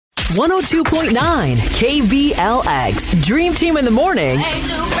102.9 KBLX. Dream Team in the morning.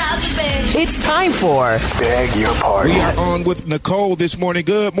 It's time for Beg Your Pardon. We are on with Nicole this morning.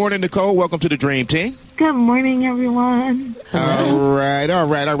 Good morning, Nicole. Welcome to the Dream Team. Good morning, everyone. All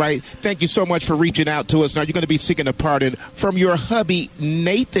right. Thank you so much for reaching out to us. Now, you're going to be seeking a pardon from your hubby,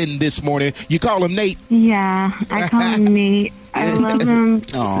 Nathan, this morning. You call him Nate? Yeah, I call him Nate. I love him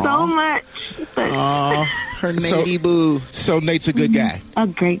so much. Aw, her Natey boo. So Nate's a good guy. A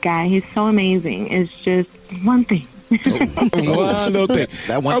great guy. He's so amazing. It's just one thing. One little thing.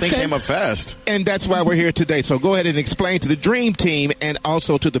 That one thing came up fast. And that's why we're here today. So go ahead and explain to the Dream Team and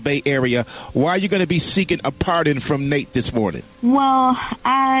also to the Bay Area why you're going to be seeking a pardon from Nate this morning. Well,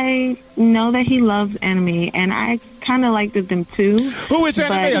 I know that he loves anime, and I kind of liked them too. Who is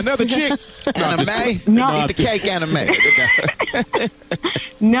anime? Another chick? Anime? No. Eat the cake anime.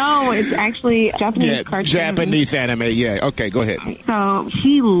 No, it's actually Japanese cartoon. Japanese anime. Yeah. Okay, go ahead. So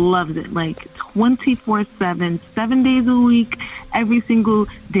he loves it, like 24/7, 7 days a week, every single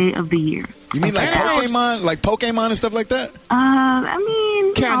day of the year. You mean like Pokemon and stuff like that? I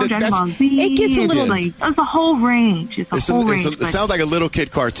mean, Kinda, Dragon Ball Z. it gets a little like it's a whole range. It sounds like a little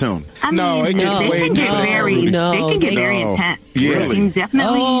kid cartoon. I mean, No, it gets way they can get very intense. Yeah. I mean,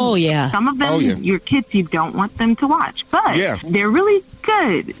 definitely. Oh, yeah. Some of them, your kids, you don't want them to watch, but they're really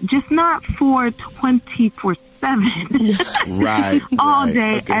good. Just not for 24/7. Right. All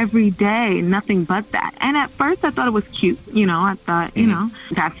day, every day, nothing but that. And at first, I thought it was cute. I thought,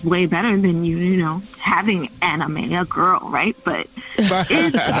 that's way better than having anime, a girl, right? But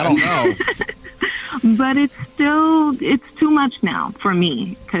I don't know. But it's too much now for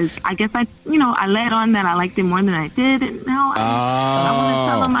me, because I guess I let on that I liked it more than I did, and now I want to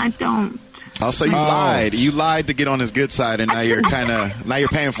tell him I don't. Oh, so you lied. You lied to get on his good side, and now you're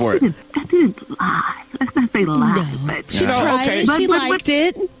paying for it. I didn't lie. Let's not say lie, but she tried. Okay. She liked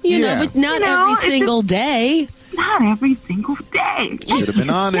it, but not every single day. Not every single day. Should have been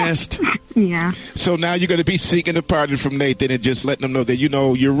honest. Yeah. So now you're going to be seeking a pardon from Nathan and just letting him know that,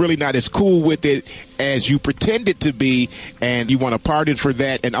 you're really not as cool with it as you pretended to be, and you want a pardon for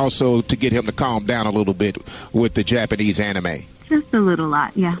that, and also to get him to calm down a little bit with the Japanese anime. Just a little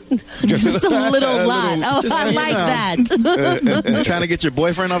lot, yeah. Just a little lot. Oh, I like that. Trying to get your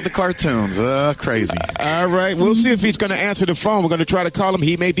boyfriend off the cartoons. Crazy. All right. We'll see if he's going to answer the phone. We're going to try to call him.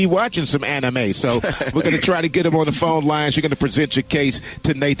 He may be watching some anime. So we're going to try to get him on the phone lines. You're going to present your case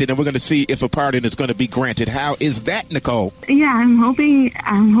to Nathan, and we're going to see if a pardon is going to be granted. How is that, Nicole? Yeah, I'm hoping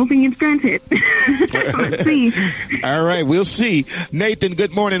it's granted. Let's see. All right. We'll see. Nathan,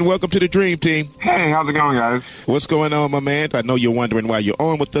 good morning. Welcome to the Dream Team. Hey, how's it going, guys? What's going on, my man? I know you're wondering why you're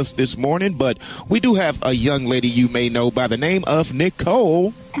on with us this morning, but we do have a young lady you may know by the name of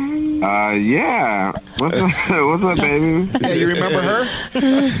Nicole. Yeah. What's up, baby? Yeah, you remember her?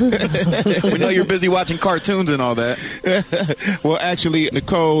 We know you're busy watching cartoons and all that. Well, actually,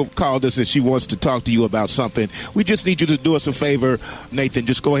 Nicole called us and she wants to talk to you about something. We just need you to do us a favor, Nathan.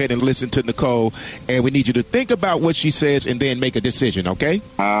 Just go ahead and listen to Nicole, and we need you to think about what she says and then make a decision, okay?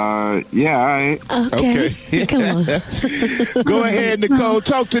 Yeah, all right. Okay. Come on. Go ahead, Nicole.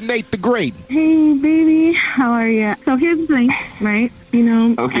 Talk to Nate the Great. Hey, baby. How are you? So here's the thing, right?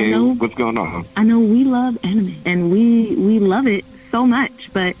 Okay, what's going on? I know we love anime, and we love it so much,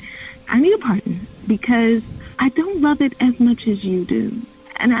 but I need a pardon because I don't love it as much as you do.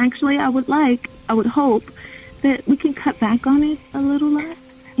 And actually, I would hope that we can cut back on it a little less,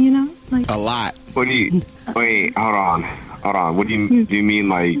 A lot. What do you... Wait, hold on. What do you mean,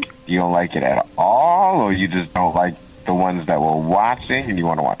 like, you don't like it at all, or you just don't like the ones that we're watching and you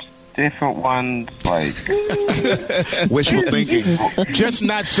want to watch different ones, like wishful thinking? Just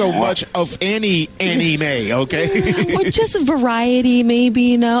not so much of any anime, okay? Or just a variety,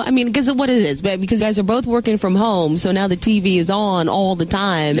 maybe, I mean, because of what it is, but because you guys are both working from home, so now the TV is on all the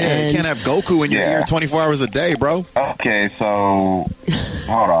time. Yeah, and you can't have Goku in your ear 24 hours a day, bro. Okay, so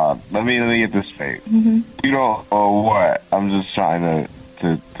hold on. Let me get this straight. You don't, or what? I'm just trying to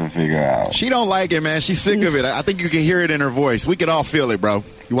figure out. She don't like it, man. She's sick of it. I think you can hear it in her voice. We can all feel it, bro.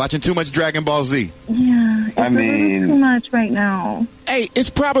 You're watching too much Dragon Ball Z. Yeah, it's a little too much right now. Hey, it's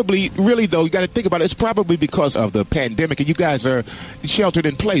probably, really, though, you got to think about it. It's probably because of the pandemic, and you guys are sheltered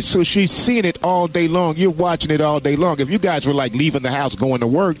in place. So she's seeing it all day long. You're watching it all day long. If you guys were, like, leaving the house, going to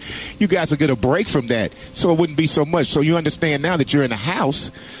work, you guys would get a break from that. So it wouldn't be so much. So you understand now that you're in the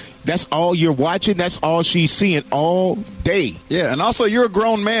house, That's all you're watching? That's all she's seeing all day? Yeah, and also you're a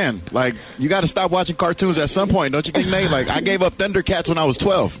grown man. Like, you got to stop watching cartoons at some point, don't you think, Nate? Like, I gave up Thundercats when I was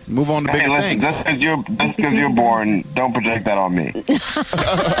 12. Move on to bigger things. Just because you're born, don't project that on me.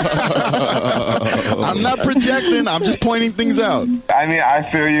 I'm not projecting. I'm just pointing things out. I mean, I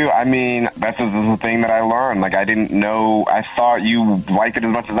feel you. I mean, that's just the thing that I learned. Like, I didn't know. I thought you liked it as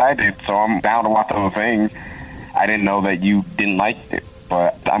much as I did, so I'm down to watch other things. I didn't know that you didn't like it,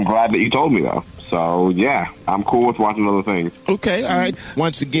 but I'm glad that you told me, though. So, yeah, I'm cool with watching other things. Okay, all right.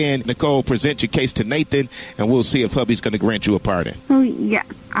 Once again, Nicole, present your case to Nathan, and we'll see if hubby's going to grant you a pardon. So, yes,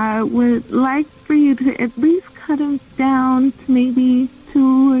 I would like for you to at least cut him down to maybe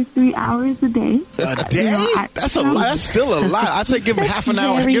 2 or 3 hours a day. A day? That's a lot. That's still a lot. I'd say give him half an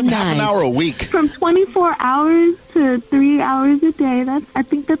hour. Give him half an hour a week. From 24 hours to 3 hours a day. I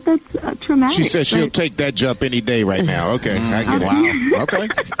think that's traumatic. She says she'll take that jump any day right now. Okay, I get it. Wow. Okay.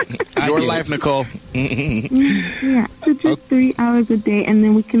 Your life, Nicole. Yeah, so just 3 hours a day, and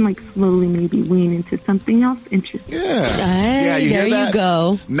then we can like slowly maybe wean into something else interesting. Yeah. Hey, Yeah, you there hear that? you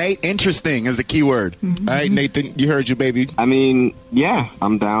go. Nate, interesting is the key word. All right, Nathan, you heard your baby. I mean, yeah,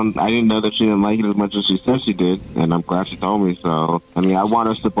 I'm down. I didn't know that she didn't like it as much as she said she did, and I'm glad she told me. So, I mean, I want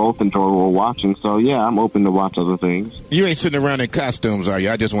us to both enjoy what we're watching. So, yeah, I'm open to watch other things. You ain't sitting around in costumes, are you?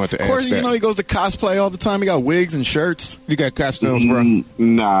 I just wanted to ask that. Of course, you know he goes to cosplay all the time. He got wigs and shirts. You got costumes, bro?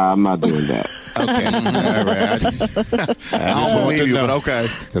 Nah, I'm not doing that. Okay. All right. I don't believe you, but okay.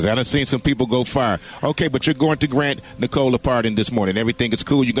 Because I done seen some people go far. Okay, but you're going to grant Nicole a pardon this morning. Everything is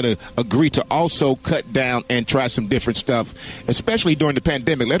cool. You're going to agree to also cut down and try some different stuff, especially during the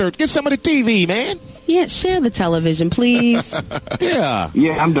pandemic. Let her get some of the TV, man. Yeah, share the television, please. Yeah.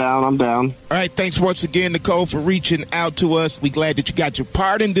 Yeah, I'm down. All right, thanks once again, Nicole, for reaching out to us. We glad that you got your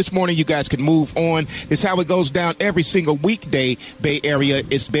pardon this morning. You guys can move on. It's how it goes down every single weekday, Bay Area.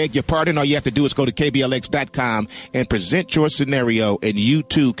 It's beg your pardon. All you have to do is go to KBLX.com and present your scenario, and you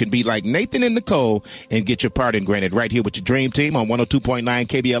too can be like Nathan and Nicole and get your pardon granted right here with your dream team on 102.9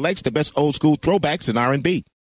 KBLX, the best old school throwbacks in R&B.